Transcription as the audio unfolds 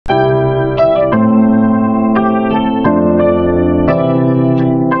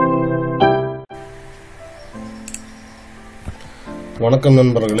வணக்கம்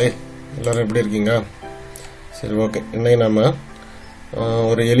நண்பர்களே, எல்லாரும் எப்படி இருக்கீங்க? சரி, ஓகே. இன்னைக்கு நம்ம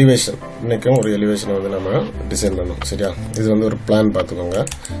ஒரு எலிவேஷன் வந்து நம்ம டிசைன் பண்ணோம். சரியா? இது வந்து ஒரு பிளான் பார்த்துக்கோங்க.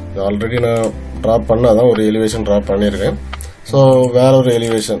 இது ஆல்ரெடி நான் ட்ரா பண்ணாதான் ஒரு எலிவேஷன் ட்ரா பண்ணியிருக்கேன். ஸோ வேற ஒரு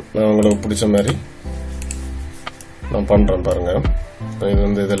எலிவேஷன் நான் உங்களுக்கு பிடிச்ச மாதிரி நான் பண்ணுறேன் பாருங்க. இது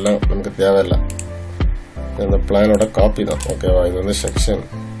வந்து இதெல்லாம் நமக்கு தேவையில்லை, இந்த பிளானோட காப்பி தான். ஓகேவா? இது வந்து செக்ஷன்.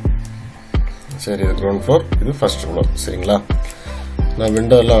 சரி, இது கிரவுண்ட் ஃப்ளோர், இது ஃபர்ஸ்ட் ஃப்ளோர். சரிங்களா? நான்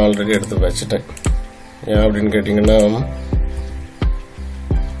விண்டோ எல்லாம் ஆல்ரெடி எடுத்து வச்சுட்டேன். ஏன் அப்படின்னு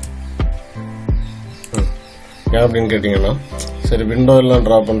கேட்டிங்கன்னா சரி, விண்டோ எல்லாம்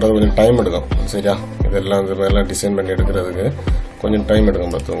ட்ரா பண்ணுறது கொஞ்சம் டைம் எடுக்கும். சரியா? இதெல்லாம் இந்த மாதிரிலாம் டிசைன் பண்ணி எடுக்கிறதுக்கு கொஞ்சம் டைம்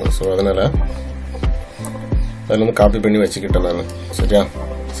எடுக்கும் பார்த்துக்கோங்க. ஸோ அதனால் அதில் வந்து காப்பி பண்ணி வச்சுக்கிட்டேன் நான். சரியா?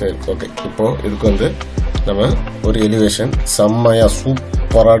 சரி, ஓகே. இப்போது இதுக்கு வந்து நம்ம ஒரு எலிவேஷன் செம்மையாக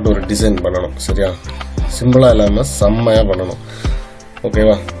சூப்பராக ஒரு டிசைன் பண்ணணும். சரியா? சிம்பிளாக இல்லாமல் செம்மையாக பண்ணணும்.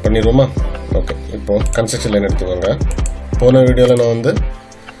 ஓகேவா? பண்ணிடுவோமா? ஓகே. இப்போது கன்ஸ்ட்ரக்ஷன் லைன் எடுத்துக்கோங்க. போன வீடியோவில் நான் வந்து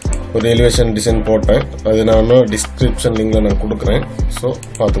ஒரு எலிவேஷன் டிசைன் போட்டேன். அது நான் டிஸ்கிரிப்ஷன் லிங்கில் நான் கொடுக்குறேன். ஸோ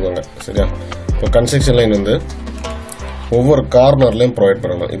பார்த்துக்கோங்க. சரியா? இப்போ கன்ஸ்ட்ரக்ஷன் லைன் வந்து ஒவ்வொரு கார்னர்லையும் ப்ரொவைட்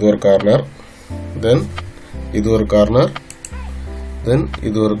பண்ணணும். இது ஒரு கார்னர், தென் இது ஒரு கார்னர், தென்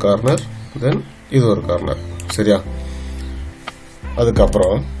இது ஒரு கார்னர், தென் இது ஒரு கார்னர். சரியா?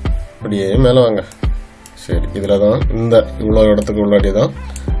 அதுக்கப்புறம் இப்படியே மேலே வாங்க. சரி, இதில் தான் இந்த இவ்வளோ இடத்துக்கு உள்ளாடி தான்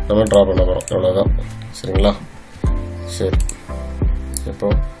நம்ம ட்ரா பண்ண போகிறோம். இவ்வளோதான். சரிங்களா? சரி, இப்போ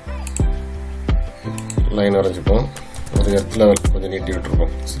லைன் வரைஞ்சிப்போம். ஒரு எர்த் லெவல் கொஞ்சம் நீட்டி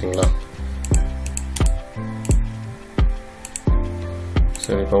விட்டுருப்போம். சரிங்களா?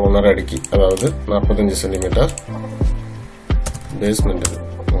 சரி, இப்போ 1.5 அடிக்கு, அதாவது 45 சென்டிமீட்டர் பேஸ்மெண்ட் இது.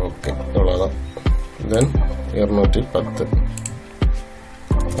 ஓகே, இவ்வளோதான். தென் 210,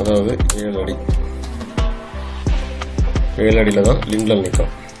 அதாவது 7 அடி. 7 அடியில் தான் லிண்டல்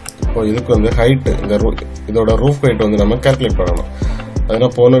நிற்கும். இப்போ இதுக்கு வந்து ஹைட்டு, இதோட ரூஃப் ஹைட் வந்து நம்ம கால்குலேட் பண்ணணும்.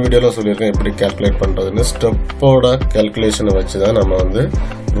 அதனால் போன வீடியோவில் சொல்லியிருக்கேன் எப்படி கால்குலேட் பண்ணுறதுன்னு. ஸ்டெப்போட கால்குலேஷனை வச்சு தான் நம்ம வந்து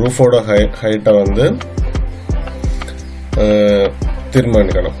ரூஃபோட ஹைட்டை வந்து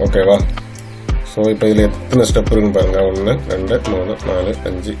தீர்மானிக்கணும். ஓகேவா? ஸோ இப்போ இதில் எத்தனை ஸ்டெப் இருக்குன்னு பாருங்கள். 1 2 3 4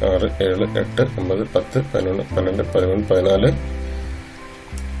 5 6 7 8 9 10 11 12 13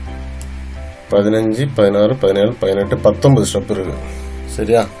 14 15 16 17 18 19 ஸ்டெப் இருக்கு.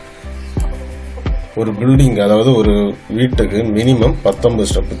 சரியா? ஒரு பில்டிங், அதாவது ஒரு வீட்டுக்கு மினிமம் 19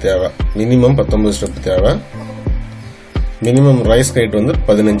 ஸ்டெப் தேவை. மினிமம் ரைஸ் ஹைட் வந்து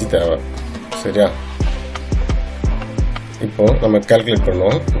 15 தேவை. சரியா? இப்போ நம்ம கால்குலேட்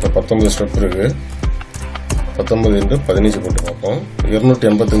பண்ணுவோம். இப்போ 19 ஸ்டெப் இருக்கு. 19 × 15 போட்டு பார்ப்போம்.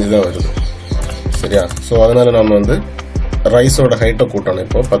 285 தான் வருது. சரியா? ஸோ அதனால நம்ம வந்து ரைஸோட ஹைட்டை கூட்டணும்.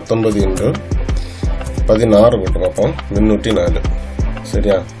 இப்போ 19 × 16 போட்டு பார்ப்போம். 304.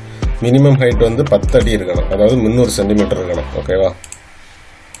 சரியா? மினிமம் ஹைட் வந்து 10 அடி இருக்கணும், அதாவது 300 சென்டிமீட்டர் இருக்கணும். ஓகேவா?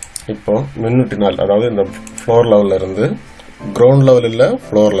 இப்போ 304, அதாவது இந்த ஃப்ளோர் லெவல்ல இருந்து கிரவுண்ட் லெவல் இல்லை,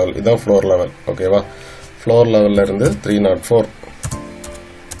 ஃப்ளோர் லெவல், இதுதான் ஃப்ளோர் லெவல். ஓகேவா? ஃப்ளோர் லெவல்ல இருந்து 304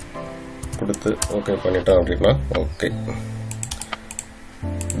 கொடுத்து ஓகே பண்ணிட்டோம் அப்படின்னா ஓகே.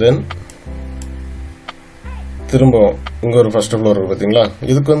 தென் திரும்பவும் இங்க ஒரு ஃபர்ஸ்ட் ஃப்ளோர் இருக்கு பார்த்தீங்களா?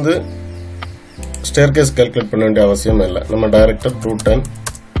 இதுக்கு வந்து ஸ்டேர் கேஸ் கால்குலேட் பண்ண வேண்டிய அவசியம் இல்லை. நம்ம டைரக்டா 210,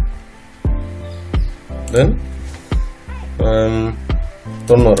 தென்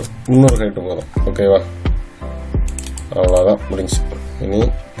 90 300 ஹைட்டு போதும். ஓகேவா? அவ்வளோதான், முடிஞ்சு. இனி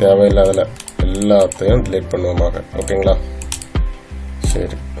தேவையில்லாதல எல்லாத்தையும் டிலீட் பண்ணுவோமாக. ஓகேங்களா?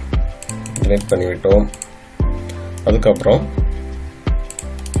 சரி, டிலீட் பண்ணிவிட்டோம். அதுக்கப்புறம்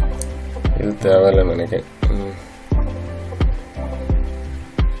இது தேவையில்லைன்னு நினைக்கிறேன்.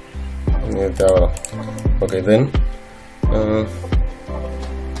 இது தேவைதான். ஓகே, தென்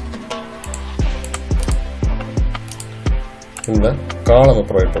இந்த காலமை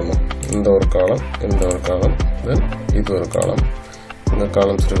ப்ரொவைட் பண்ணும். இந்த ஒரு காலம், இந்த ஒரு காலம், தென் இது ஒரு காலம். இந்த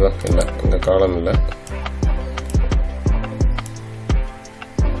காலம்ஸ் இருக்கா? இல்லை, இந்த காலம் இல்லை.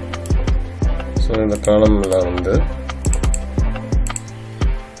 ஸோ இந்த காலம்ல வந்து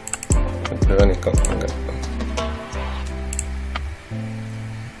இப்படிதான் நிற்கும். அங்கே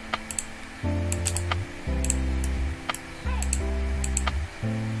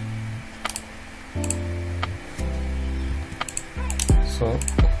ஸோ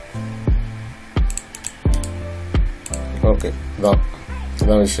ஓகே,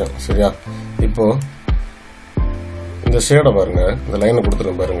 இதான் விஷயம். சரியா? இப்போ இந்த ஷேடை பாருங்க, இந்த லைனை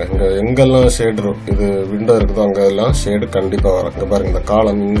கொடுத்துருங்க பாருங்க. இங்க எங்கெல்லாம் ஷேடு இது விண்டோ இருக்குதோ அங்கெல்லாம் ஷேடு கண்டிப்பா வரும். இங்க பாருங்க, இந்த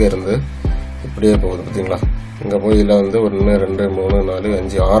காலம் இங்க இருந்து இப்படியே போகுது பார்த்தீங்களா? இங்க போய் இதில் வந்து 1 2 3 4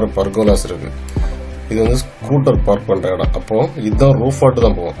 5 6 பர்கோலாஸ் இருக்கு. இது வந்து ஸ்கூட்டர் பார்க் பண்ற இடம். அப்போ இதுதான் ரூஃபாட்டு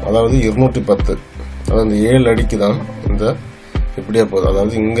தான் போகும். அதாவது 210, அதாவது இந்த 7 அடிக்கு தான் இந்த இப்படியே போகுது.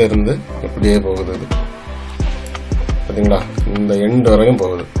 அதாவது இங்க இருந்து இப்படியே போகுது. இது பாத்தீங்களா, இந்த எண்ட் வரைக்கும்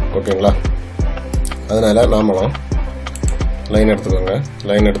போகுது. ஓகேங்களா, அதனால நாமளும் லைன் எடுத்துக்கோங்க.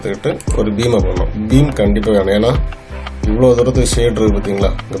 லைன் எடுத்துக்கிட்டு ஒரு பீமை போடணும். பீம் கண்டிப்பா வேணும். ஏன்னா இவ்வளவு தூரத்துக்கு ஷேட் இருக்கு பாத்தீங்களா,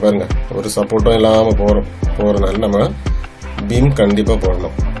 இங்க பாருங்க, ஒரு சப்போர்ட்டும் இல்லாம போறதுனால நம்ம பீம் கண்டிப்பா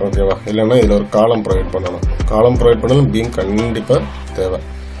போடணும். ஓகேவா, இல்லைன்னா இதுல ஒரு காலம் ப்ரொவைட் பண்ணணும். காலம் ப்ரொவைட் பண்ணாலும் பீம் கண்டிப்பா தேவை,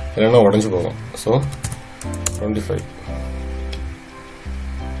 இல்லைன்னா உடஞ்சு போகும். ஸோ 25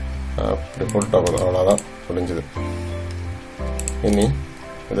 அப்படி போட்டா போதும். அவ்வளோதான், முடிஞ்சது. இனி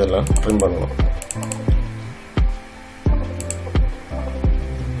இதெல்லாம் ட்ரிம் பண்ணணும்.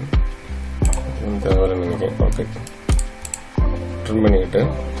 தேவையில்லை நினைக்கிறேன். ஓகே, ட்ரிம் பண்ணிக்கிட்டு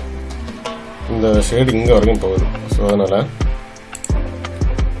இந்த ஷேடு இங்கே வரைக்கும் போகுது. ஸோ அதனால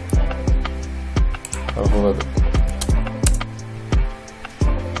போகுது.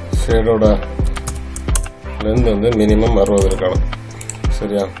 ஷேடோட லென்த் வந்து மினிமம் 60 இருக்கணும்.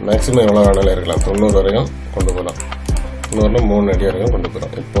 சரியா, மேக்ஸிமம் எவ்வளோ வேணாலும் இருக்கலாம். 90 வரையும் கொண்டு போகலாம். 90னா 3 அடி வரைக்கும் கொண்டு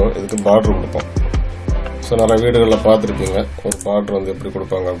போகலாம். இப்போ இதுக்கு பார்டர் கொடுப்போம். ஸோ நிறைய வீடுகளில் பார்த்துருப்பீங்க ஒரு பார்டர் வந்து எப்படி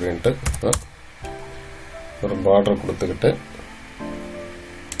கொடுப்பாங்க அப்படின்ட்டு. ஒரு பார்டர் கொடுத்துக்கிட்டு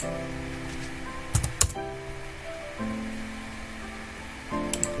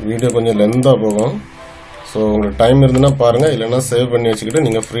வீடியோ கொஞ்சம் லென்த்தாக போகும். ஸோ உங்களுக்கு டைம் இருந்துன்னா பாருங்கள், இல்லைன்னா சேவ் பண்ணி வச்சுக்கிட்டு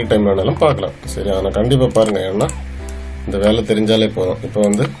நீங்கள் ஃப்ரீ டைம் வேணாலும் பார்க்கலாம். சரி, ஆனால் கண்டிப்பாக பாருங்கள், ஏன்னா இந்த வேலை தெரிஞ்சாலே போதும். இப்போ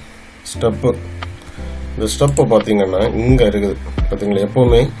வந்து ஸ்டெப்பு, இந்த ஸ்டெப்பை பார்த்தீங்கன்னா இங்கே இருக்குது பார்த்தீங்களா.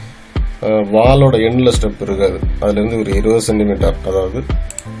 எப்போவுமே வாலோட எண்டில் ஸ்டெப் இருக்காது. அதுலேருந்து ஒரு 20 சென்டிமீட்டர், அதாவது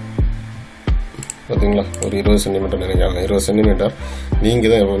பார்த்தீங்களா ஒரு 20 சென்டிமீட்டர் நினைக்கிறாங்க. 20 சென்டிமீட்டர்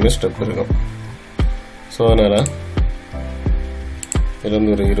நீங்கள் தான் எப்போவுமே ஸ்டெப் இருக்கும். ஸோ அதனால்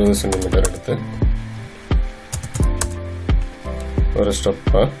இதுலேருந்து ஒரு 20 சென்டிமீட்டர் எடுத்து ஒரு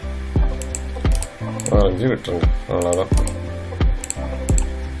ஸ்டெப்பை வரைஞ்சி விட்டுருங்க. அவ்வளோதான்.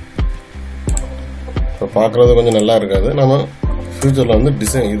 இப்போ பார்க்குறது கொஞ்சம் நல்லா இருக்காது. நம்ம ஃபியூச்சரில் வந்து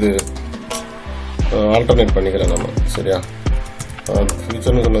டிசைன் இது ஆல்டர்னேட் பண்ணிக்கலாம் நம்ம. சரியா,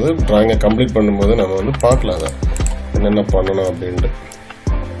 ஃபியூச்சர்னு சொன்னது ட்ராயிங்கை கம்ப்ளீட் பண்ணும்போது நம்ம வந்து பார்க்கலாம் அதை என்னென்ன பண்ணணும் அப்படின்ட்டு.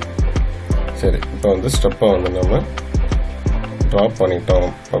 சரி, இப்போ வந்து ஸ்டெப்பை வந்து நம்ம ட்ரா பண்ணிட்டோம்.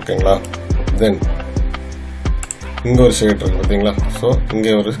 ஓகேங்களா, தென் இங்கே ஒரு ஷேட் இருக்கு பார்த்தீங்களா. ஸோ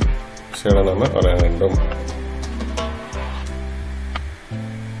இங்கே ஒரு ஷேடை நம்ம வரைய வேண்டும்.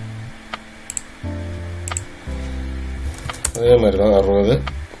 அதே மாதிரி தான் 60,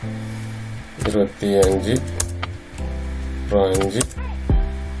 25, 5,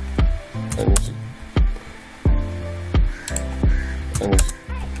 5, 5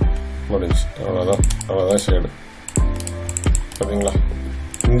 முடிஞ்சு. அவ்வளோதான் ஷேடு. பார்த்தீங்களா,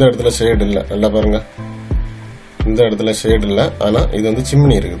 இந்த இடத்துல ஷேடு இல்லை. நல்லா பாருங்க, இந்த இடத்துல ஷேடு இல்லை. ஆனால் இது வந்து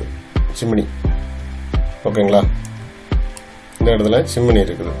சிம்னி இருக்குது, சிம்னி. ஓகேங்களா, இந்த இடத்துல சிம்னி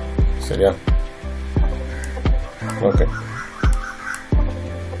இருக்குது. சரியா, ஓகே.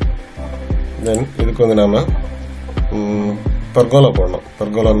 தென் இதுக்கு வந்து நாம பர்கோலா போடணும்.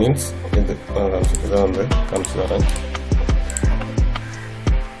 பர்கோலா மீன்ஸ் இது இதை வந்து காமிச்சு தரேன்.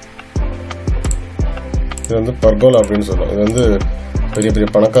 இது வந்து பர்கோலா அப்படின்னு சொல்லுவோம். இது வந்து பெரிய பெரிய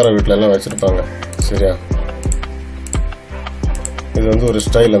பணக்கார வீட்டில எல்லாம் வச்சிருப்பாங்க. சரியா, இது வந்து ஒரு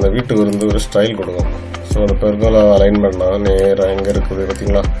ஸ்டைல், அந்த வீட்டுக்கு வந்து ஒரு ஸ்டைல் கொடுக்கும். ஸோ அந்த பெர்கோலா அலைன் பண்ணா நேராக எங்கே இருக்குது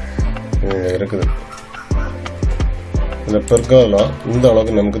பார்த்தீங்களா, இங்கே இருக்குது. இந்த பெர்கோலா இந்த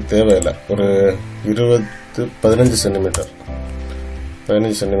அளவுக்கு நமக்கு தேவையில்லை. ஒரு 15 சென்டிமீட்டர்,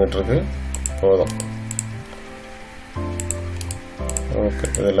 15 சென்டிமீட்டருக்கு போதும். ஓகே,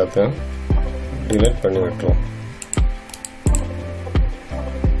 இது எல்லாத்தையும் டிலீட் பண்ணி விட்டுருவோம்.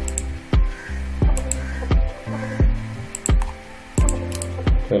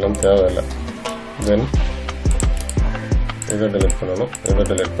 இதெல்லாம் தேவையில்லை. தென் இதை டிலீட் பண்ணணும், இதை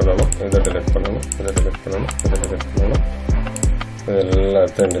டிலீட் பண்ணணும், இதை டிலீட் பண்ணணும், இதை டிலீட் பண்ணணும், இதை டிலீட் பண்ணணும். இது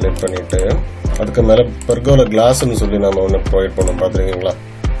எல்லாத்தையும் டிலீட் பண்ணிட்டு அதுக்கு மேலே பெர்கோலா கிளாஸ்ன்னு சொல்லி நம்ம ஒன்று ப்ரொவைட் பண்ணோம். பார்த்துருக்கீங்களா,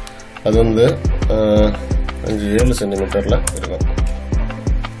 அது வந்து 5-7 சென்டிமீட்டரில் இருக்கும்.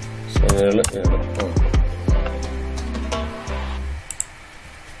 ஸோ 7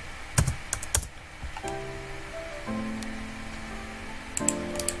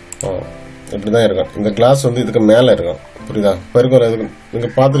 இப்படிதான் இருக்கும். இந்த கிளாஸ் வந்து இதுக்கு மேல இருக்கும். புரியுதா, பெர்கோலா இதுக்கு நீங்க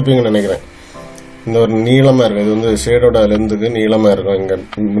பார்த்துருப்பீங்கன்னு நினைக்கிறேன். இந்த ஒரு நீளமா இருக்கும். இது வந்து ஷேடோட லென்த்துக்கு நீளமா இருக்கும். இங்க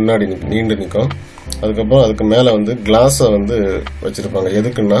முன்னாடி நீண்டு நிற்கும். அதுக்கப்புறம் அதுக்கு மேல வந்து கிளாஸை வந்து வச்சிருப்பாங்க.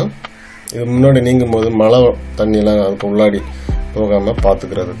 எதுக்குன்னா இது முன்னாடி நீங்கும் போது மழை தண்ணியெல்லாம் அதுக்கு உள்ளாடி போகாம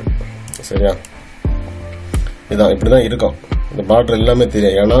பாத்துக்கிறதுக்கு. சரியா, இதான் இப்படி தான் இருக்கும். இந்த பார்டர் எல்லாமே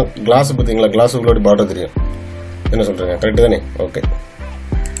தெரியும். ஏன்னா கிளாஸ் பார்த்தீங்களா, கிளாஸுக்குள்ளோட பார்டர் தெரியும். என்ன சொல்கிறீங்க, கரெக்டு தானே? ஓகே,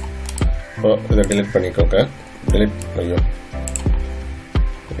 இப்போ இதை டிலீட் பண்ணிக்கோங்க. டிலீட் ஐயோ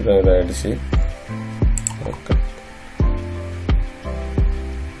இதை ஆயிடுச்சு. ஓகே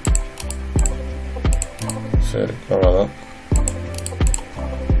சரி, அவ்வளோதான்.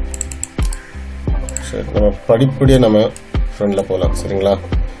 சரி, நம்ம படிப்படியாக நம்ம ஃப்ரண்டில் போகலாம். சரிங்களா,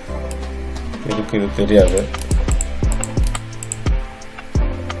 இதுக்கு இது தெரியாது.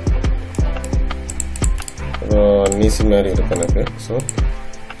 நீசி மாதிரி இருக்கு எனக்கு. ஸோ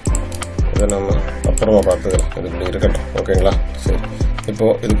இதை நம்ம அப்புறமா பார்த்துக்கலாம். இது இப்படி இருக்கட்டும். ஓகேங்களா, சரி.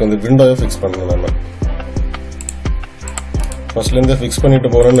 இப்போது இதுக்கு வந்து விண்டோவை ஃபிக்ஸ் பண்ணணும். நம்ம ஃபர்ஸ்ட்லேருந்தே ஃபிக்ஸ்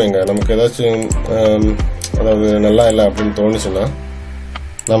பண்ணிட்டு போகிறோன்னு வைங்க, நமக்கு ஏதாச்சும் அதாவது நல்லா இல்லை அப்படின்னு தோணுச்சுன்னா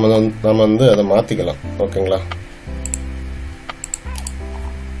நம்ம வந்து அதை மாற்றிக்கலாம். ஓகேங்களா,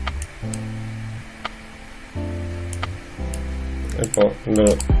 இப்போ இந்த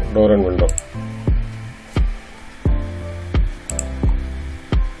டோர் அண்ட் விண்டோ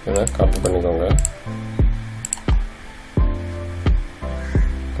இதை காப்பி பண்ணிக்கோங்க.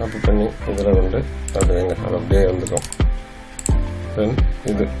 காப்பி பண்ணி இதில் வந்து அது வைங்க, அது அப்படியே வந்துடும். தென்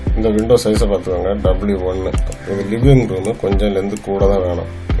இது இந்த விண்டோ சைஸை பார்த்துக்கோங்க, W1. இது லிவிங் ரூமு கொஞ்சம் லென்த்து கூட தான் வேணும்.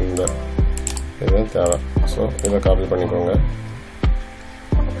 இந்த இது தேவை. ஸோ இதை காப்பி பண்ணிக்கோங்க,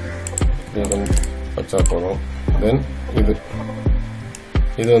 இது வந்து வச்சா போதும். தென்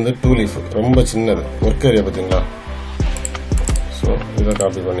இது வந்து 2 லீஃப், ரொம்ப சின்னது ஒர்க் ஏரியா பார்த்தீங்களா. ஸோ இதை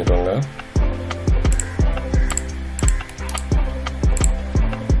காப்பி பண்ணிக்கோங்க.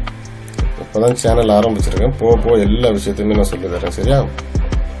 இப்போதான் சேனல் ஆரம்பிச்சிருக்கேன், போக எல்லா விஷயத்தையுமே நான் சொல்லி தரேன். சரியா,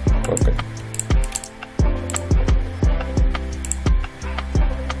 ஓகே.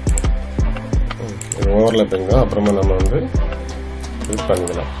 இது ஓவர்லாப்பிங் தான், அப்புறமா நம்ம வந்து இது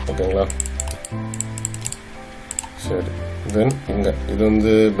பண்ணிக்கலாம். ஓகேங்களா, சரி. தென் இங்கே இது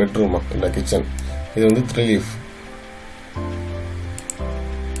வந்து பெட்ரூமா இல்லை கிச்சன், இது வந்து 3 லீஃப்.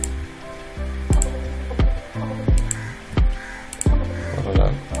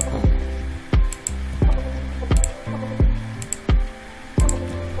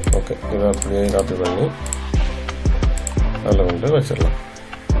 ஓகே, இதை அப்படியே காப்பி பண்ணி அதில் வந்து வச்சிடலாம்.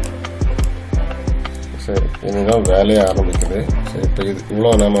 சரி, இனிதான் வேலையை ஆரம்பிக்குது. சரி, இப்போ இது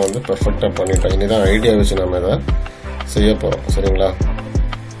இவ்வளோ நாம் வந்து பர்ஃபெக்டாக பண்ணிட்டோம். இனிதான் ஐடியா வச்சு நம்ம இதை செய்ய போகிறோம். சரிங்களா,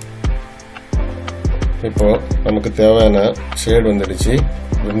 இப்போது நமக்கு தேவையான ஷேட் வந்துடுச்சு.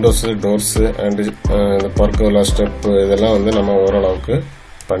 விண்டோஸு, டோர்ஸு அண்டு இந்த பர்கோலா ஸ்டெப்பு இதெல்லாம் வந்து நம்ம ஓரளவுக்கு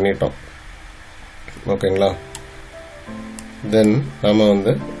பண்ணிட்டோம். ஓகேங்களா, தென் நம்ம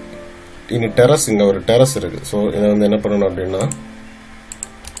வந்து இனி டெரஸ், இங்கே ஒரு டெரஸ் இருக்குது. ஸோ இதை வந்து என்ன பண்ணணும் அப்படின்னா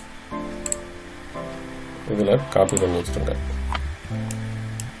இதில் காப்பி பண்ணி வச்சுருங்க.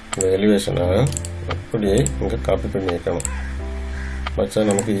 இந்த எலிவேஷனை அப்படியே இங்கே காப்பி பண்ணி வைக்கணும். வச்சா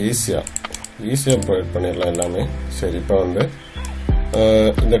நமக்கு ஈஸியாக ப்ரொவைட் பண்ணிடலாம் எல்லாமே. சரி, இப்போ வந்து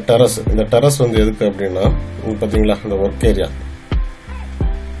இந்த டெரஸ் வந்து எதுக்கு அப்படின்னா பார்த்தீங்களா, இந்த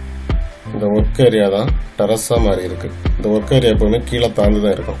ஒர்க் ஏரியா தான் டெரஸாக மாதிரி இருக்குது. இந்த ஒர்க் ஏரியா எப்போவுமே கீழே தாழ்ந்து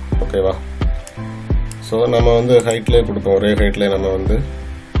தான் இருக்கும். ஓகேவா, ஸோ நம்ம வந்து ஹைட்லேயே கொடுப்போம், ஒரே ஹைட்லேயே நம்ம வந்து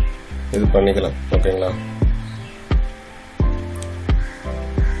இது பண்ணிக்கலாம். ஓகேங்களா,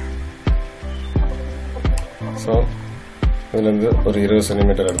 ஸோ இதுலேருந்து ஒரு 20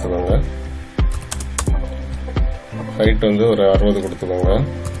 சென்டிமீட்டர் எடுத்துக்கோங்க. ஹைட் வந்து ஒரு 60 கொடுத்துக்கோங்க.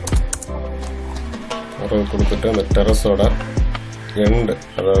 60 கொடுத்துட்டு அந்த டெரஸோட எண்டு,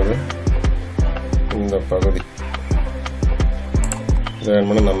 அதாவது இந்த பகுதி இதை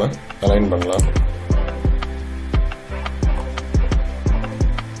வேணும்னா நம்ம அலைன் பண்ணலாம்.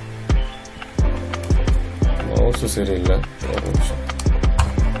 மவுஸு சரியில்லை, ஒரு நிமிஷம்.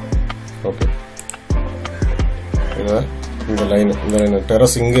 ஓகே, இந்த லைன்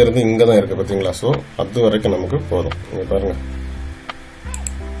டெரஸ் இங்கே இருந்து இங்கே தான் இருக்குது பார்த்தீங்களா. ஸோ அது வரைக்கும் நமக்கு போதும். இங்கே பாருங்க.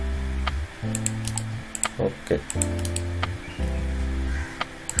 ஓகே,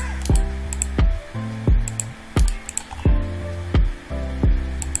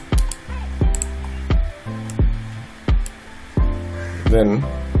 தென்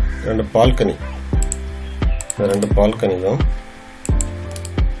 2 பால்கனி. இந்த 2 பால்கனியும்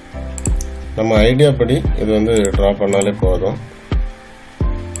நம்ம ஐடியா படி இது வந்து ட்ரா பண்ணாலே போதும்.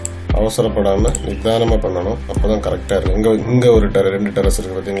 அவசரப்படாமல் நிதானமாக பண்ணணும், அப்போ தான் கரெக்டாக இருக்கும். இங்கே ஒரு 2 டெரஸ்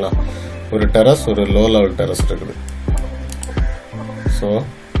இருக்குது பார்த்தீங்களா. ஒரு டெரஸ், ஒரு லோ லெவல் டெரஸ் இருக்குது. ஸோ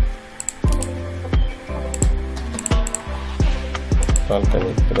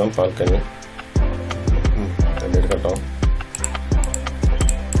பால்கனி, இதுதான் பால்கனி. அப்படி இருக்கட்டும்.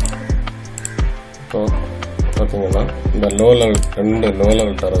 இப்போ பார்த்தீங்கன்னா இந்த 2 லோ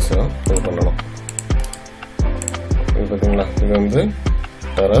லெவல் டெரஸையும் இது பண்ணணும். பார்த்தீங்களா, இது வந்து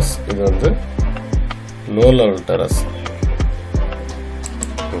டெரஸ், இது வந்து லோ லெவல் டெரஸ்.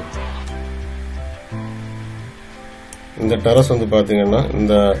 இந்த டெரஸ் வந்து பார்த்தீங்கன்னா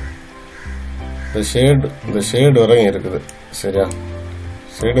இந்த ஷேடு வரைக்கும் இருக்குது. சரியா,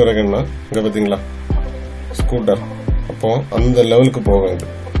 ஷேடு வரைக்கும்னா இங்கே பார்த்தீங்களா ஸ்கூட்டர், அப்போ அந்த லெவலுக்கு போகும் இது.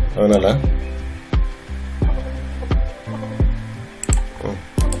 அதனால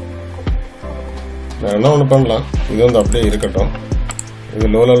வேற என்ன ஒன்று பண்ணலாம், இது வந்து அப்படியே இருக்கட்டும். இது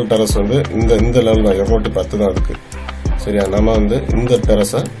லோ லெவல் டெரஸ் வந்து இந்த லெவல் தான் 210 தான் இருக்கு. சரியா, நம்ம வந்து இந்த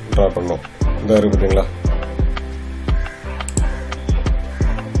டெரஸை ட்ரா பண்ணோம். இதாக இருக்கு பார்த்தீங்களா,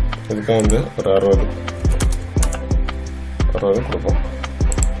 இதுக்கு வந்து ஒரு 60 கொடுப்போம்.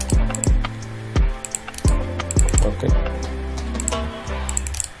 ஓகே,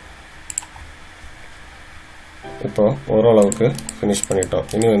 இப்போ ஓரளவுக்கு ஃபினிஷ் பண்ணிட்டோம்.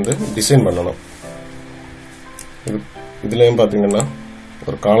 இனி வந்து டிசைன் பண்ணணும். இதுலயும் பார்த்தீங்கன்னா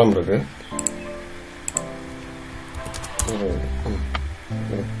ஒரு காலம் இருக்கு,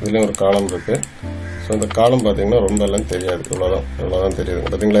 இதுலயும் ஒரு காலம் இருக்கு. ஸோ இந்த காலம் பார்த்தீங்கன்னா ரொம்ப எல்லாம் தெரியாது, இவ்வளோதான் தெரியுது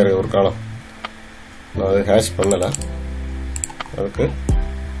பார்த்தீங்களா. ஒரு காலம் நான் அது ஹேஷ் பண்ணலை, அதுக்கு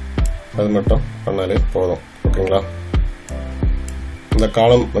அது மட்டும் பண்ணாலே போதும். ஓகேங்களா, இந்த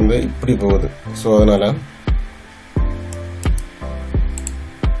காலம் வந்து இப்படி போகுது. ஸோ அதனால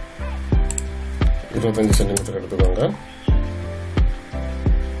 25 சென்டிமீட்டர் எடுத்துக்கோங்க,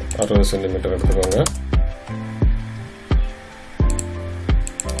 60 சென்டிமீட்டர் எடுத்துக்கோங்க.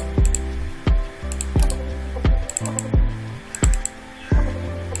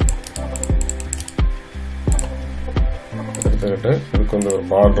 எடுத்துக்கிட்டு இதுக்கு வந்து ஒரு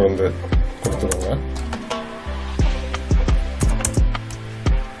பார்டர் வந்து கொடுத்துக்கோங்க.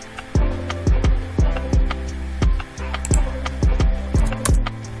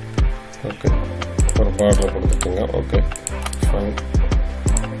 ஓகே, ஒரு பார்டர் கொடுத்துட்டுங்க. ஓகே ஃபைன்,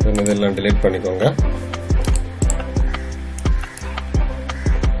 இதெல்லாம் டிலீட் பண்ணிக்கோங்க.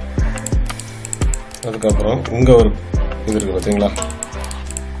 அதுக்கப்புறம் இங்கே ஒரு இது இருக்குது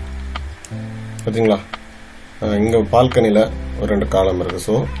பார்த்தீங்களா, இங்கே பால்கனியில் ஒரு 2 காலம் இருக்குது.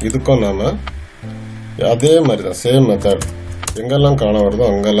 ஸோ இதுக்கும் நாம் அதே மாதிரி தான், சேம் மெத்தட். எங்கெல்லாம் காலம் வருதோ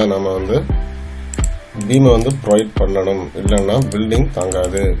அங்கெல்லாம் நாம் வந்து பீமை வந்து ப்ரொவைட் பண்ணணும், இல்லைன்னா பில்டிங்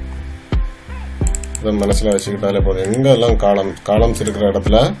தாங்காது. இதை மனசில் வச்சுக்கிட்டாலே போதும். எங்கெல்லாம் காலம்ஸ் இருக்கிற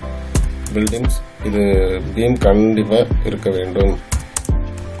இடத்துல பில்டிங்ஸ் இது பீம் கண்டிப்பாக இருக்க வேண்டும்.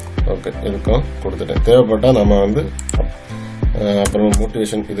 ஓகே, இதுக்கும் கொடுத்துட்டேன். தேவைப்பட்டால் நம்ம வந்து அப்புறம்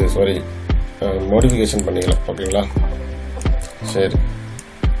மோடிஃபிகேஷன் பண்ணிக்கலாம். ஓகேங்களா, சரி.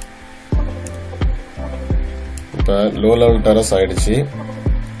 இப்போ லோ லெவல் டெரஸ் ஆயிடுச்சு.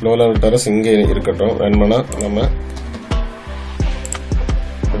 லோ லெவல் டெரஸ் இங்கே இருக்கட்டும். வேணுமானா நம்ம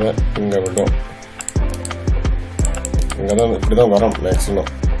இதை இங்கே விடும். இங்கே தான் இப்படி தான் வரும் மேக்ஸிமம்.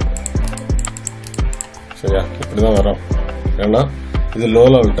 சரியா, இப்படி தான் வரும். ஏன்னா இது லோ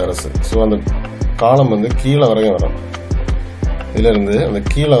லெவல் டெரஸ். ஸோ அந்த காலம் வந்து கீழே வரைக்கும் வரும். இதிலிருந்து அந்த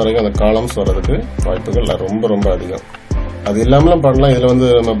கீழே வரைக்கும் அந்த காலம்ஸ் வர்றதுக்கு வாய்ப்புகள் ரொம்ப ரொம்ப அதிகம். அது இல்லாமலும் பண்ணலாம். இதில் வந்து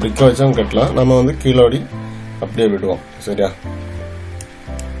நம்ம பிரிக்க வச்சாலும் கட்டலாம். நம்ம வந்து கீழோடி அப்படியே விடுவோம். சரியா,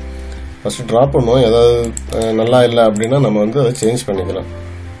 ஃபர்ஸ்ட் ட்ரா பண்ணுவோம். ஏதாவது நல்லா இல்லை அப்படின்னா நம்ம வந்து அதை சேஞ்ச் பண்ணிக்கலாம்.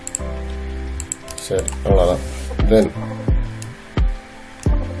 சரி, அவ்வளோதான். தென்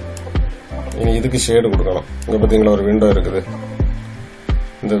இனி இதுக்கு ஷேடு கொடுக்கணும். இங்கே பார்த்தீங்களா ஒரு விண்டோ இருக்குது.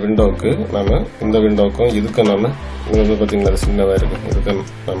 இந்த விண்டோவுக்கு நாம இந்த விண்டோவுக்கும் இதுக்கு நாம இது பார்த்தீங்களா சின்னதாக இருக்கு, இதுக்கு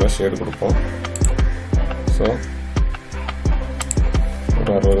நாம ஷேடு கொடுப்போம். ஸோ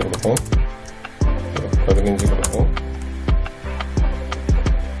ஒரு 60 கொடுப்போம், 15 கொடுப்போம்.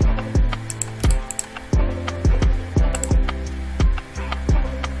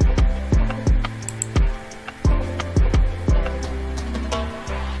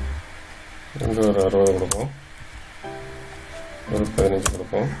 இங்கே ஒரு 60 கொடுப்போம், ஒரு 15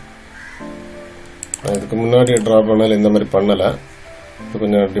 கொடுப்போம். நான் இதுக்கு முன்னாடி ட்ரா பண்ணல இந்த மாதிரி பண்ணலை. இது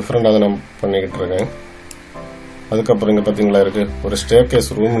கொஞ்சம் டிஃப்ரெண்டாக தான் நான் பண்ணிக்கிட்டு இருக்கேன். அதுக்கப்புறம் இங்கே பார்த்தீங்களா இருக்கு ஒரு ஸ்டேர்கேஸ்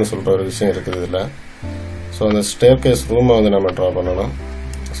ரூம்னு சொல்கிற ஒரு விஷயம் இருக்குது இதில். ஸோ அந்த ஸ்டேர்கேஸ் ரூமை வந்து நம்ம ட்ரா பண்ணணும்.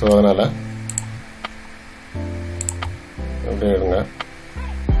 ஸோ அதனால் அப்படியே எடுங்க.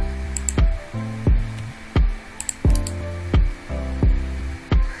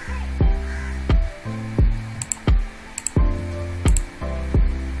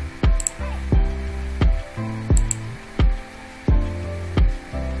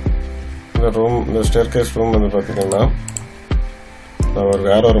 இந்த ஸ்டேர்கேஸ் ரூம் வந்து பார்த்தீங்கன்னா நான்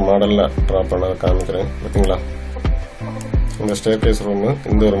வேற ஒரு மாடலில் ட்ரா பண்ண காமிக்கிறேன். பார்த்தீங்களா, இந்த ஸ்டேர்கேஸ் ரூமு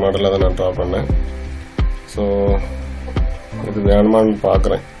இந்த ஒரு மாடலில் தான் நான் ட்ரா பண்ணேன். ஸோ இது வேணுமான்னு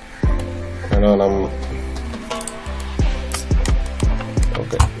பார்க்குறேன். ஏன்னா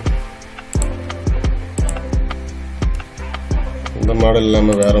இந்த மாடல்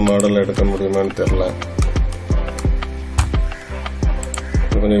இல்லாமல் வேறு மாடல் எடுக்க முடியுமான்னு தெரில.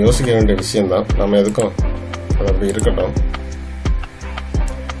 இது கொஞ்சம் யோசிக்க வேண்டிய விஷயம்தான். நம்ம எதுக்கும் அது அப்படி இருக்கட்டும்.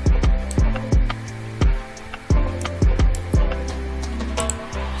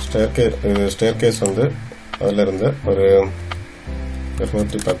 ஸ்டேர் கேஸ் வந்து அதிலிருந்து ஒரு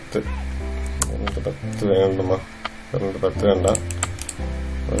 210 வேண்டுமா? 210 வேண்டாம்,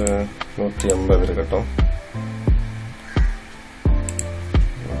 ஒரு 180 இருக்கட்டும்.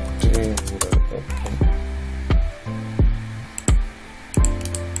 180.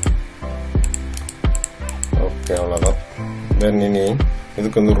 ஓகே, அவ்வளோதான். தென் இனி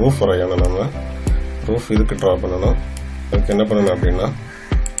இதுக்கு வந்து ரூஃப் வரையணும். நம்ம ரூஃப் இதுக்கு ட்ரா பண்ணணும். அதுக்கு என்ன பண்ணணும் அப்படின்னா,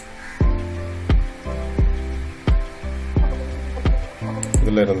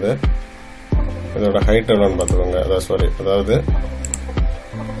 இதுல இருந்து இதோட ஹைட் எவ்வளோன்னு பார்த்துக்கோங்க. அதாவது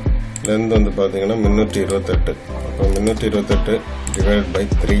லென்த் வந்து பார்த்தீங்கன்னா 328. அப்போ 328 டிவைட் பை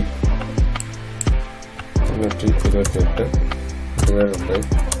 3, 328 டிவைட் பை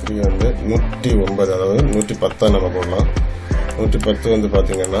 3 வந்து 109. அதாவது 110 நம்ம போடலாம். 110 வந்து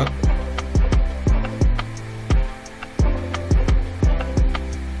பார்த்தீங்கன்னா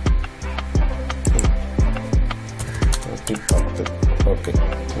 110. ஓகே,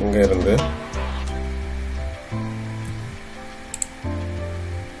 இங்க இருந்து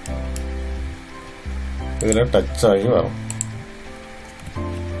இதுல டச் ஆகி வரும்.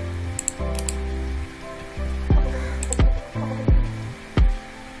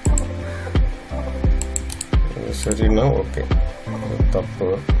 சரின்னா ஓகே, தப்பு.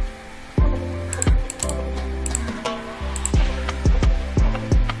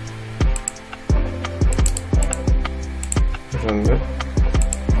 வந்து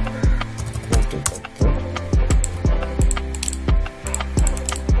 110.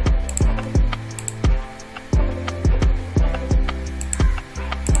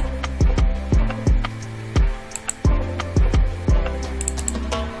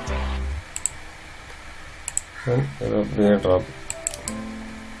 இது அப்படியே ட்ராப்.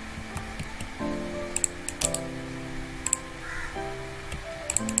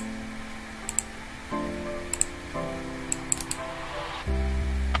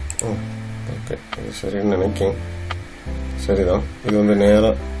 ஓகே, இது சரின்னு நினைக்கிறேன். சரிதான். இது வந்து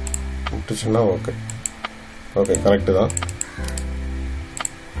நேராக விட்டுச்சுன்னா ஓகே. ஓகே, கரெக்டு தான்.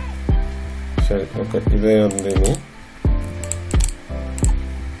 சரி, ஓகே. இதே வந்து இனி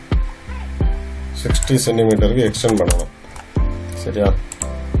 60 சென்டிமீட்டருக்கு எக்ஸ்டெண்ட் பண்ணணும். சரியா?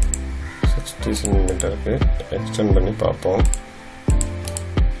 60 சென்டிமீட்டருக்கு எக்ஸ்டெண்ட் பண்ணி பார்ப்போம்.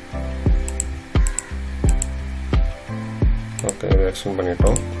 ஓகே, இதை எக்ஸ்டெண்ட்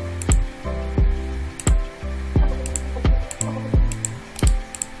பண்ணிட்டோம்.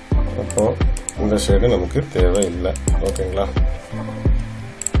 அப்போ இந்த சைடு நமக்கு தேவை இல்லை. ஓகேங்களா?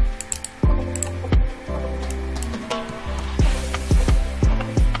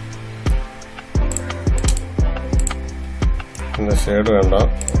 இந்த ஷேடு வேண்டாம்.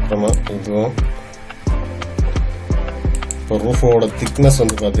 அப்புறமா இதுவும் இப்போ ரூஃபோட திக்னஸ்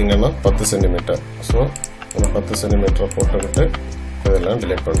வந்து பார்த்தீங்கன்னா 10 சென்டிமீட்டர். ஸோ அந்த 10 சென்டிமீட்டரை போட்டுக்கிட்டு இதெல்லாம்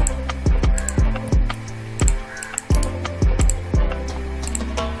டிலீட் பண்ணும்.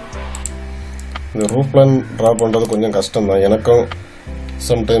 இந்த ரூஃப் பிளான் ட்ரா பண்ணுறது கொஞ்சம் கஷ்டம் தான். எனக்கும்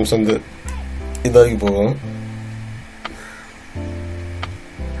சம்டைம்ஸ் வந்து இதாகி போகும்.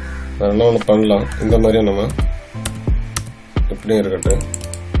 அதெல்லாம் ஒன்று பண்ணலாம். இந்த மாதிரியும் நம்ம இப்படியும் இருக்கட்டும்,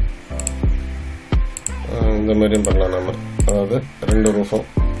 இந்த மாதிரியும் பண்ணலாம் நம்ம. அதாவது 2 ரூஃபும்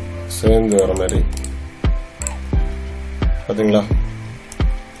சேர்ந்து வர மாதிரி. பார்த்தீங்களா?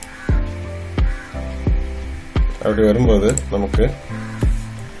 அப்படி வரும்போது நமக்கு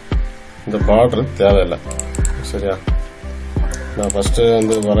இந்த பார்டர் தேவையில்லை. சரியா? நான் ஃபர்ஸ்ட்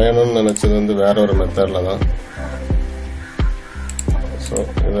வந்து வரையணும்னு நினைச்சது வந்து வேற ஒரு மெத்தட்ல தான். ஸோ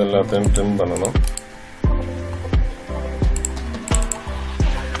இது எல்லாத்தையும் ட்ரிம் பண்ணணும்.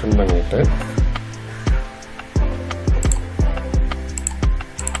 ட்ரிம் பண்ணிட்டு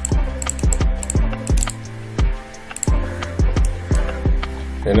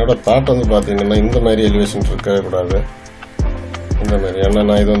என்னோட தாட் வந்து பார்த்தீங்கன்னா இந்த மாதிரி எலிவேஷன் இருக்கவே கூடாது. இந்த மாதிரி, ஏன்னா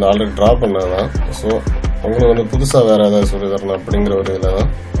நான் இது வந்து ஆல்ரெடி ட்ரா பண்ணதான். ஸோ உங்களுக்கு வந்து புதுசாக வேற ஏதாவது சொல்லி தரணும் அப்படிங்கிற ஒரு இதில்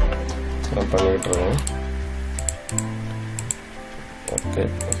தான் நான் பண்ணிக்கிட்டு இருக்கேன். ஓகே,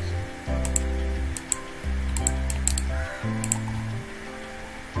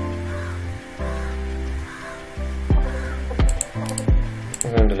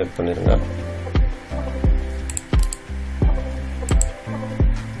 டிலீட் பண்ணிருங்க.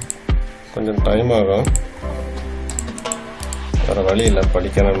 கொஞ்சம் டைம் ஆகும், வேற வழி இல்லை.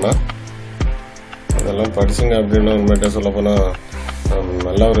 படிக்கணும்னா இதெல்லாம் படிச்சுங்க அப்படின்னா உண்மையிட்ட சொல்ல போனால்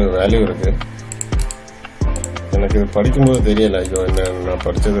நல்ல ஒரு வேல்யூ இருக்கு. எனக்கு இது படிக்கும்போது தெரியல, ஐயோ என்ன நான்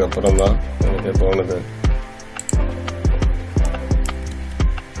படிச்சதுக்கு அப்புறம் தான் எனக்கு தோணுது.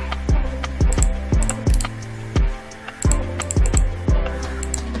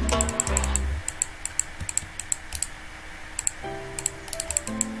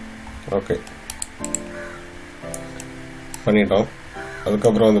 ஓகே, பண்ணிட்டோம்.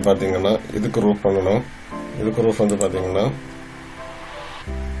 அதுக்கப்புறம் வந்து பார்த்தீங்கன்னா இதுக்கு ரூஃப் பண்ணணும். இதுக்கு ரூஃப் வந்து பார்த்தீங்கன்னா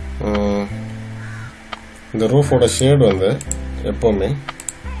இந்த ரூஃபோட ஷேடு வந்து எப்போவுமே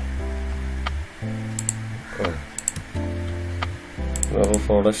இந்த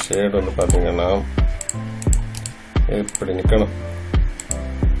ரூஃபோட ஷேடு வந்து பார்த்தீங்கன்னா இப்படி நிற்கணும்.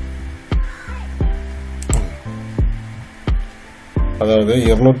 அதாவது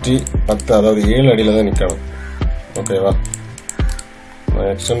 210, அதாவது 7 அடியில் தான் நிற்கணும். ஓகேவா? நான்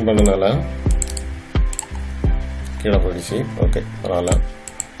எக்ஸ்டெண்ட் பண்ணனால கீழே போயிடுச்சு. ஓகே, பரவாயில்ல.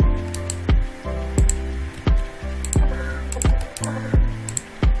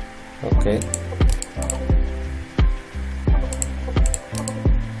 ஓகே,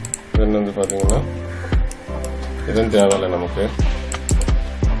 தென் வந்து பார்த்தீங்கன்னா இதுவும் தேவையில்லை நமக்கு.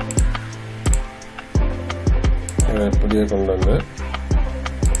 இதை இப்படியே கொண்டு வந்து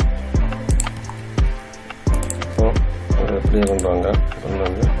இப்படியே கொண்டு வாங்க. கொண்டு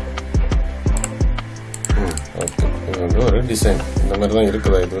வந்து ஓகே, இது வந்து ஒரு டிசைன் இந்த மாதிரி தான்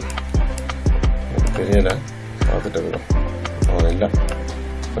இருக்குதா? இது எனக்கு தெரியல, பார்த்துட்டு இருக்கோம். இல்லை,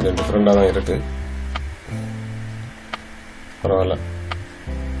 கொஞ்சம் டிஃப்ரெண்டாக தான் இருக்கு. பரவாயில்ல.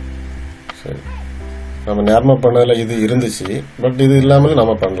 சரி, நம்ம நேர்மை பண்ணதில் இது இருந்துச்சு, பட் இது இல்லாமல்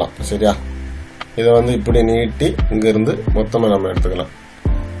நம்ம பண்ணலாம். சரியா? இதை வந்து இப்படி நீட்டி இங்கிருந்து மொத்தமாக நம்ம எடுத்துக்கலாம்.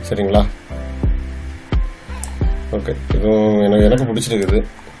 சரிங்களா? ஓகே, இதுவும் எனக்கு பிடிச்சிருக்குது.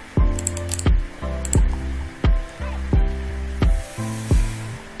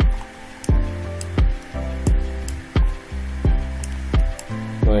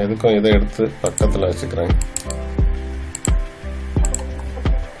 நான் எதுக்கும் இதை எடுத்து பக்கத்தில் வச்சுக்கிறேன்.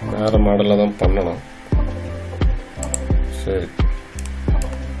 வேற மாடலில் தான் பண்ணணும். சரி,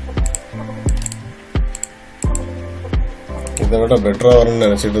 இதை விட பெட்டராக வரும்னு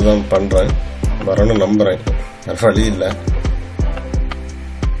நினச்சிட்டு தான் பண்ணுறேன். வரணும்னு நம்புகிறேன், வழி இல்லை.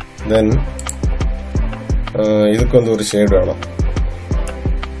 தென் இதுக்கு வந்து ஒரு ஷேடு வேணும்.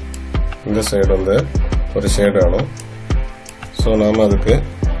 இந்த சைடு வந்து ஒரு ஷேடு வேணும். ஸோ நாம் அதுக்கு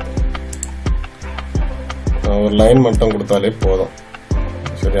ஒரு லைன் மட்டும் கொடுத்தாலே போதும்.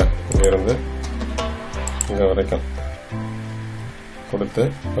 சரியா? இங்கேருந்து இங்கே வரைக்கும் கொடுத்து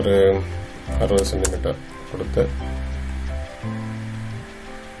ஒரு 60 சென்டிமீட்டர் கொடுத்து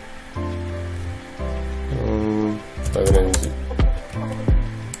 15.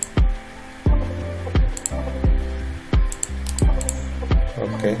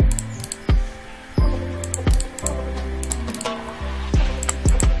 ஓகே,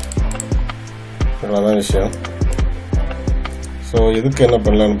 இவ்வளோதான் விஷயம். ஸோ இதுக்கு என்ன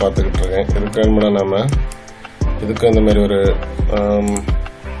பண்ணலான்னு பார்த்துக்கிட்டு இருக்கேன். இதுக்கு என்ன நம்ம இதுக்கு இந்த மாதிரி ஒரு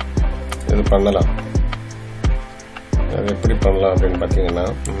இது பண்ணலாம். அது எப்படி பண்ணலாம் அப்படின்னு பார்த்தீங்கன்னா,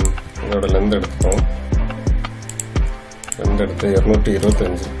 இதோட லென்த் எடுத்துப்போம். லென்த் எடுத்து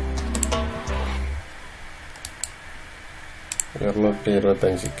 225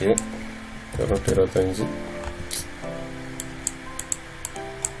 225க்கு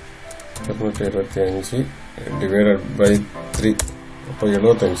 225 டிவைடட் பை 3, அப்போ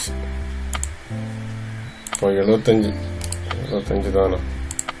 75. இப்போ 75 தானே?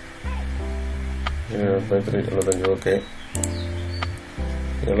 3 75. ஓகே,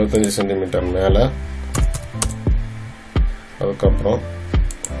 75 சென்டிமீட்டர் மேலே. அதுக்கப்புறம்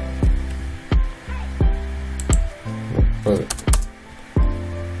 30.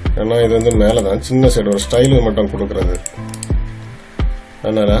 ஏன்னா இது வந்து மேலே தான் சின்ன சைடு ஒரு ஸ்டைலுக்கு மட்டும் கொடுக்குறது.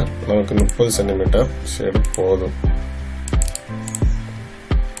 அதனால நமக்கு 30 சென்டிமீட்டர் ஷேடு போதும்.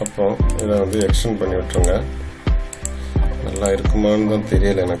 அப்புறம் இதை வந்து எக்ஸ்டெண்ட் பண்ணி விட்டுருங்க. நல்லா இருக்குமான்னு தான்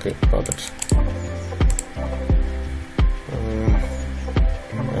தெரியல எனக்கு, பார்த்துட்டு.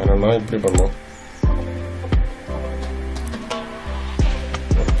 வேணும்னா இப்படி பண்ணுவோம்.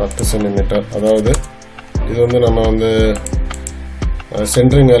 10 சென்டிமீட்டர். அதாவது இது வந்து நம்ம வந்து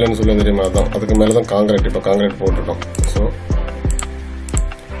சென்ட்ரிங் வேலைன்னு சொல்லி தெரியுமா? அதான் அதுக்கு மேலே தான் காங்கிரீட். இப்போ காங்கிரீட் போட்டுட்டோம். ஸோ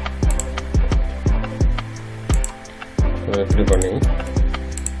இப்படி பண்ணி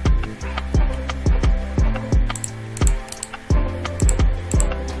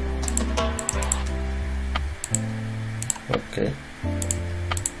ஓகே.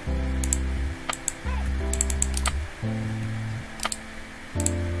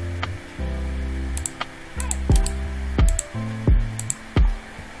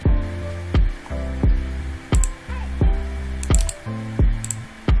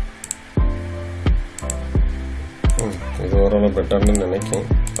 ஓரளவு பெட்டர்னு நினைக்கிறேன்.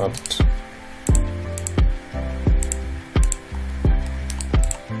 பார்த்துட்டு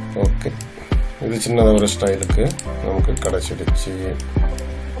ஓகே, இது சின்னதாக ஒரு ஸ்டைலுக்கு நமக்கு கிடச்சிடுச்சு.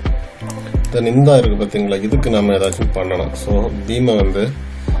 தென் இந்த இருக்குது பார்த்தீங்களா, இதுக்கு நம்ம ஏதாச்சும் பண்ணணும். ஸோ பீமை வந்து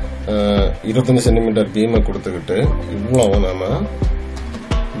 25 சென்டிமீட்டர் பீமை கொடுத்துக்கிட்டு இவ்வளோ நம்ம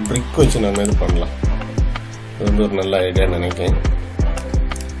பிரிக் வச்சு நம்ம இது பண்ணலாம். இது வந்து ஒரு நல்ல ஐடியான்னு நினைக்கிறேன்.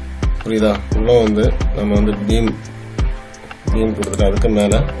 புரியுதா? இவ்வளோ வந்து நம்ம வந்து பீம் கொடுத்துட்டு அதுக்கு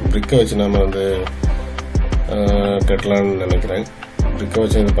மேலே பிரிக்கை வச்சு நம்ம வந்து கட்டலான்னு நினைக்கிறேன். பிரிக்கை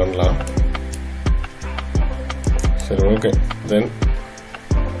வச்சு இது பண்ணலாம். சரி, ஓகே. தென்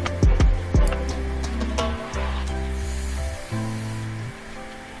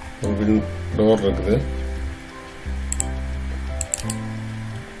டோர் இருக்குது.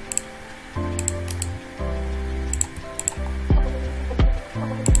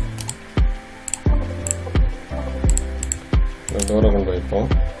 டோரை கொண்டு வைப்போம்.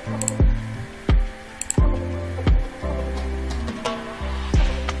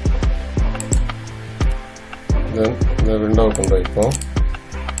 தென் இந்த விண்டோவை கொண்டு வைப்போம்.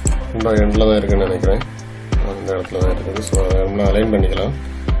 விண்டோ எண்டில் தான் இருக்குன்னு நினைக்கிறேன். இந்த இடத்துல தான் இருக்குது. ஸோ அதை நம்ம அலைன் பண்ணிக்கலாம்.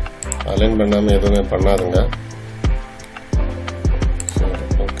 அலைன் பண்ணாமல் எதுவுமே பண்ணாதுங்க. சரி,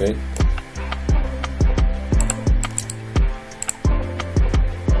 ஓகே.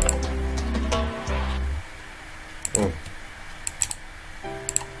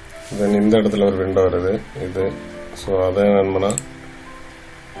 தென் இந்த இடத்துல ஒரு விண்டோ வருது இது. ஸோ அதை வேணும்னா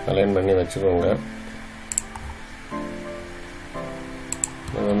அலைன் பண்ணி வச்சுக்கோங்க.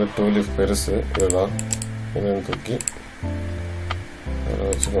 இது வந்து 2 லீஃப் பெருசு, இதுதான். இதை தூக்கி அதை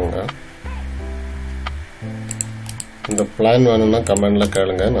வச்சுக்கோங்க. இந்த பிளான் வேணும்னா கமெண்ட்ல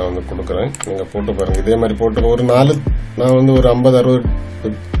கேளுங்க, நான் வந்து கொடுக்குறேன். நீங்கள் போட்டு பாருங்க. இதே மாதிரி போட்டு ஒரு 4 நான் வந்து ஒரு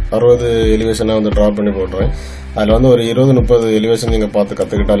 50-60 எலிவேஷனாக வந்து ட்ரா பண்ணி போட்டுறேன். அதில் வந்து ஒரு 20-30 எலிவேஷன் நீங்கள் பார்த்து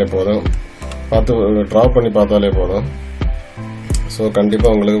கற்றுக்கிட்டாலே போதும், பார்த்து ட்ரா பண்ணி பார்த்தாலே போதும். ஸோ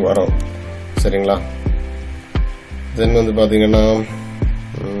கண்டிப்பாக உங்களுக்கு வரும். சரிங்களா? தென் வந்து பார்த்தீங்கன்னா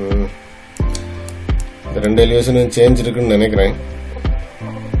இந்த 2 எலிவேஷனும் சேஞ்ச் இருக்குன்னு நினைக்கிறேன்.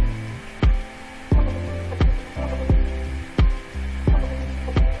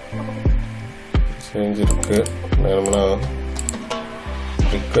 சேஞ்ச் இருக்கு. வேணும்னா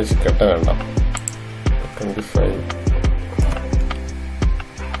பிரிக் வச்சு கட்ட வேண்டாம். 25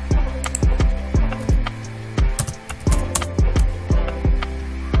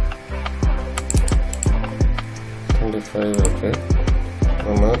 இருக்கு.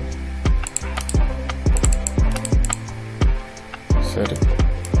 நம்ம சரி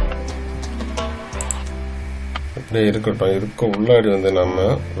இப்படியே இருக்கட்டும். இதுக்கு உள்ளாடி வந்து நம்ம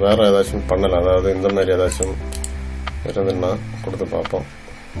வேற ஏதாச்சும் பண்ணலாம். அதாவது இந்த மாதிரி ஏதாச்சும் இருந்துன்னா கொடுத்து பார்ப்போம்.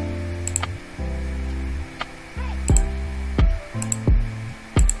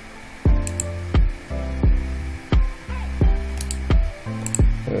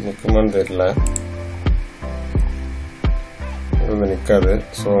 இது நிற்குமான்னு தெரியல. இது வந்து நிற்காது.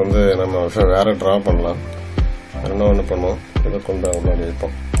 ஸோ வந்து நம்ம வேற ட்ரா பண்ணலாம். என்ன ஒன்று பண்ணுவோம், இதை கொண்டு உள்ளாடி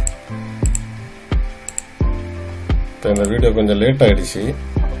வைப்போம். இப்போ இந்த வீடியோ கொஞ்சம் லேட் ஆகிடுச்சு,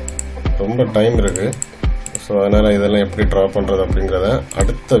 ரொம்ப டைம் இருக்குது. ஸோ அதனால் இதெல்லாம் எப்படி ட்ரா பண்ணுறது அப்படிங்கிறத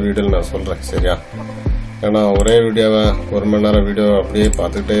அடுத்த வீடியோவில் நான் சொல்கிறேன். சரியா? ஏன்னா ஒரே வீடியோவை 1 மணி நேரம் வீடியோ அப்படியே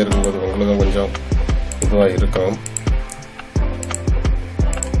பார்த்துக்கிட்டே இருக்கும்போது உங்களுக்கும் கொஞ்சம் இதுவாக இருக்கும்,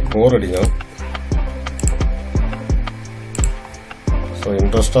 போர் அடிக்கும். ஸோ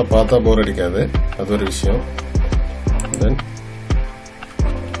இன்ட்ரெஸ்டாக பார்த்தா போர் அடிக்காது, அது ஒரு விஷயம். தென்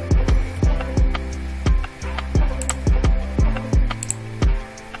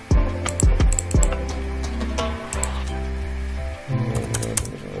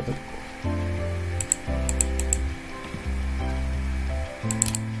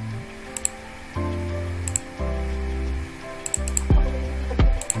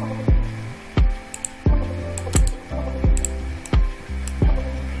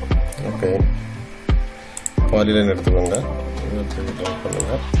ஓகே, பாலிலைன் எடுத்துக்கோங்க. ட்ரா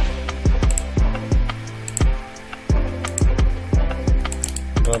பண்ணுங்க.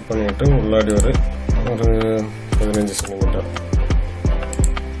 ட்ரா பண்ணிட்டு உள்ளாடி ஒரு 15 சென்டிமீட்டர்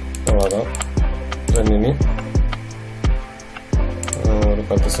அவ்வளோதான். ஜன்னினி ஒரு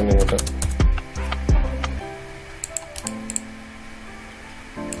 10 சென்டிமீட்டர்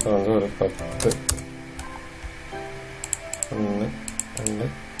வந்து ஒரு 10 1 2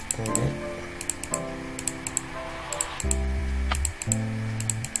 3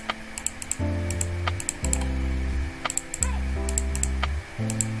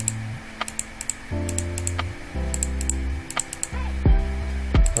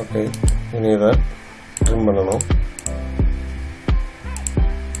 ஓகே. இனி இதை ட்ரிம் பண்ணணும்.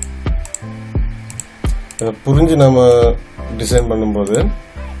 இதை புரிஞ்சு நாம டிசைன் பண்ணும்போது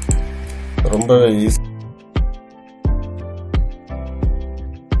ரொம்பவே ஈஸி.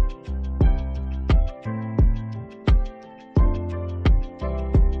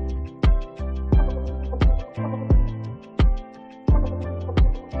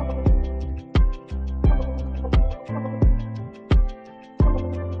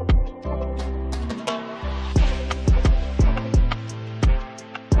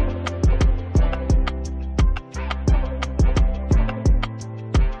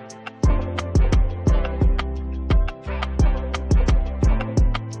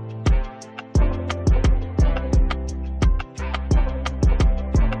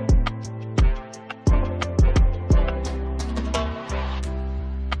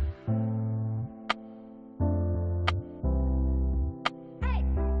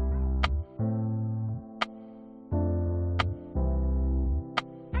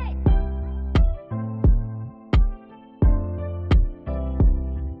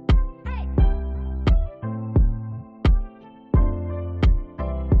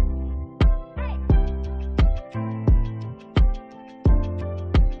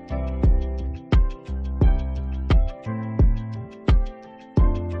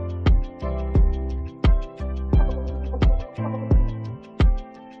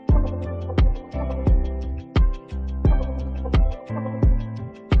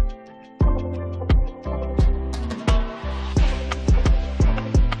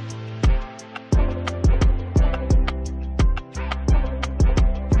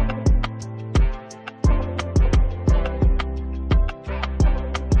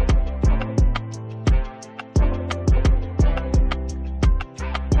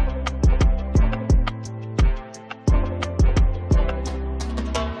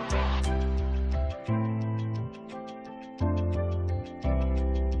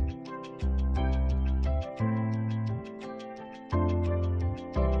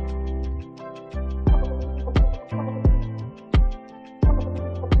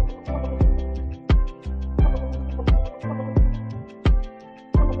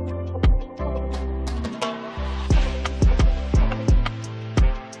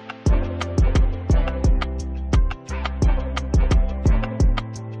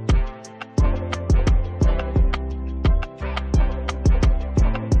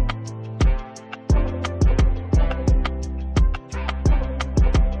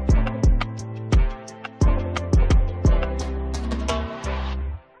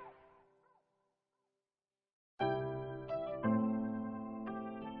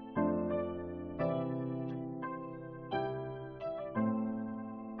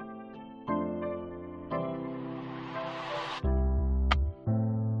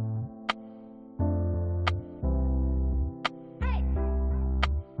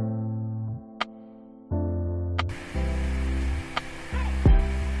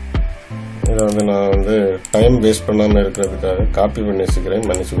 இதை நான் டைம் வேஸ்ட் பண்ணாமல் இருக்கிறதுக்காக காப்பி பண்ணி வச்சுக்கிறேன்,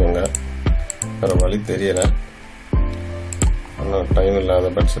 மன்னிச்சுக்கோங்க. வேறு வழி தெரியலை, ஆனால் டைம் இல்லாத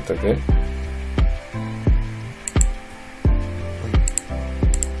பட்சத்துக்கு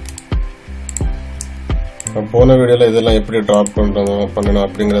நான் போன வீடியோவில் இதெல்லாம் எப்படி ட்ராப் பண்ணணும்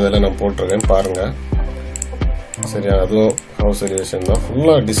அப்படிங்கிறதெல்லாம் நான் போட்டிருக்கேன், பாருங்கள். சரியா, அதுவும் ஹவுஸ் எலிவேஷன் தான்,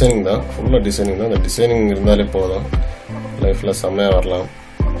 ஃபுல்லாக டிசைனிங் தான். அந்த டிசைனிங் இருந்தாலே போதும், லைஃப்பில் செம்மையாக வரலாம்.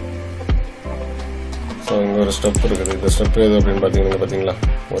 ஸோ இங்கே ஒரு ஸ்டெப் இருக்குது. இந்த ஸ்டெப் எது அப்படின்னு பார்த்தீங்களா,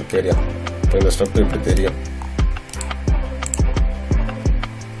 ஒர்க் ஏரியா. இப்போ இந்த ஸ்டெப் இப்படி தெரியும்.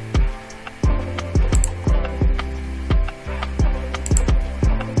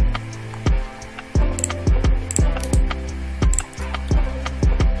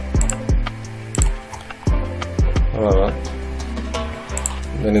 அவ்வளோதான்.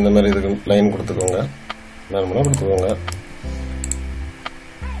 தென் இந்த மாதிரி இதுக்கு லைன் கொடுத்துக்கோங்க, நார்மலாக கொடுத்துக்கோங்க.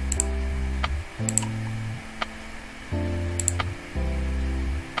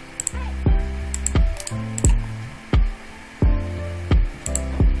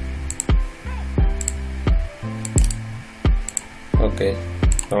 ஓகே,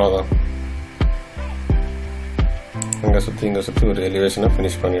 அவ்வளோதான். இங்கே சுற்றி ஒரு எலிவேஷனை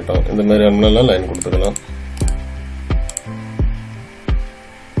ஃபினிஷ் பண்ணிட்டோம். இந்த மாதிரி அண்ணெல்லாம் லைன் கொடுத்துக்கலாம்.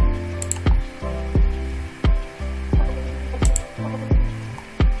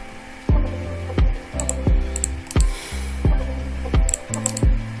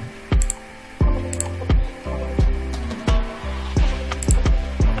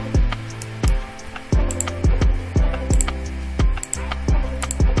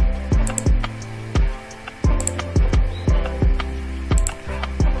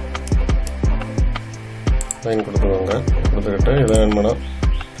 லைன் கொடுத்துக்கோங்க. கொடுத்துக்கிட்டு இதை வேணுமானா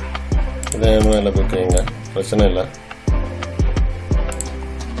இதை மேலே தூக்குவீங்க, பிரச்சனை இல்லை.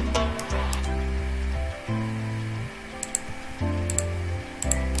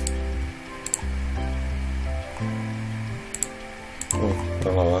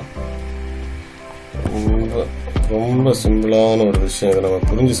 அவ்வளோதான். ரொம்ப சிம்பிளான ஒரு விஷயம். இதை நம்ம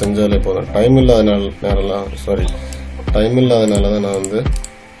புரிஞ்சு செஞ்சாலே போதும். டைம் இல்லாதனால தான் நான் வந்து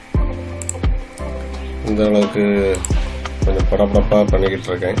இந்த அளவுக்கு கொஞ்சம் படப்படப்பாக பண்ணிக்கிட்டு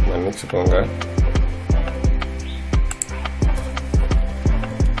இருக்கேன், மன்னிச்சுக்கோங்க.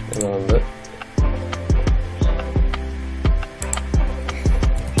 இதை வந்து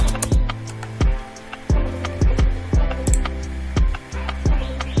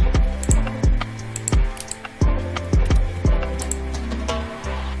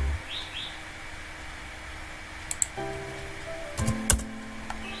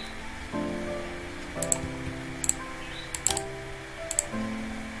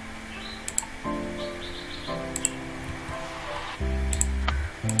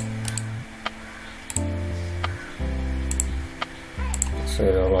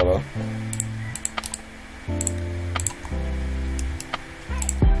சரி, அவ்வளோதான்.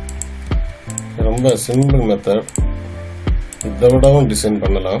 ரொம்ப சிம்பிள் மெத்தட். இதை விடவும் டிசைன்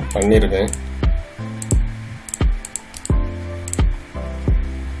பண்ணலாம், பண்ணியிருக்கேன்.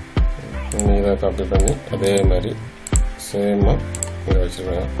 இதை காப்பி பண்ணி அதே மாதிரி சேமாக இங்கே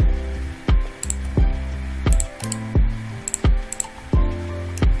வச்சுருக்கேன்.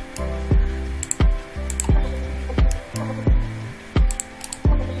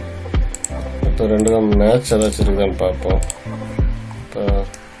 இப்போ ரெண்டுக்கும் மேட்ச் ஏதாச்சும் இருக்குதான்னு பார்ப்போம்.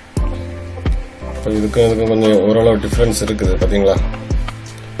 இப்போ இதுக்கும் கொஞ்சம் ஓரளவு டிஃப்ரென்ஸ் இருக்குது, பார்த்தீங்களா?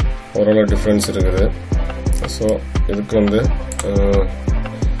 ஓரளவு டிஃப்ரென்ஸ் இருக்குது. ஸோ இதுக்கு வந்து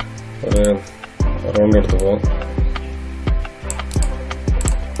ஒரு ரவுண்ட் எடுத்துக்குவோம்.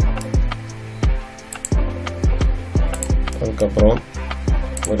 அதுக்கப்புறம்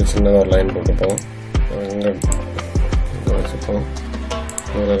ஒரு சின்னதாக ஒரு லைன் போட்டுப்போம். இங்கே வச்சுப்போம்.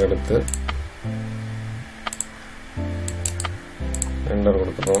 மிரர் எடுத்து எண்டர்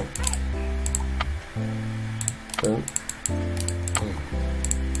கொடுத்துப்போம்.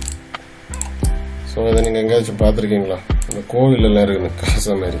 ஸோ இதை நீங்கள் எங்கேயாச்சும் பார்த்துருக்கீங்களா? இந்த கோவிலெல்லாம் இருக்குது,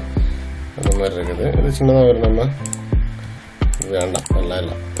 காசை மாதிரி அந்த மாதிரி இருக்குது. இது சின்னதாக ஒரு நம்ம வேண்டாம், நல்லா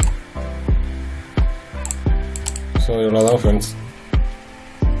இல்லை. ஸோ இவ்வளோதான் ஃப்ரெண்ட்ஸ்.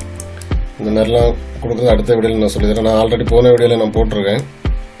 இந்த மாதிரிலாம் கொடுக்குறது அடுத்த வீடியோவில் நான் சொல்லிடுறேன். நான் ஆல்ரெடி போன வீடியோவில் நான் போட்டிருக்கேன்.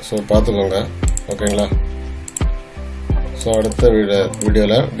 ஸோ பார்த்துக்கோங்க, ஓகேங்களா? ஸோ அடுத்த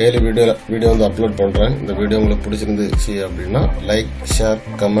வீடியோவில் டெய்லி வீடியோ வந்து அப்லோட் பண்ணுறேன். இந்த வீடியோ உங்களுக்கு பிடிச்சிருந்துச்சு அப்படின்னா லைக், ஷேர்,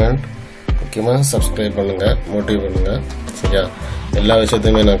 கமெண்ட், முக்கியமாக சப்ஸ்கிரைப் பண்ணுங்கள், மோட்டிவேட் பண்ணுங்கள். சரியா? எல்லா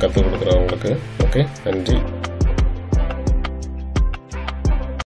விஷயத்தையுமே நான் கற்றுக் கொடுக்குறேன் உங்களுக்கு. ஓகே, நன்றி.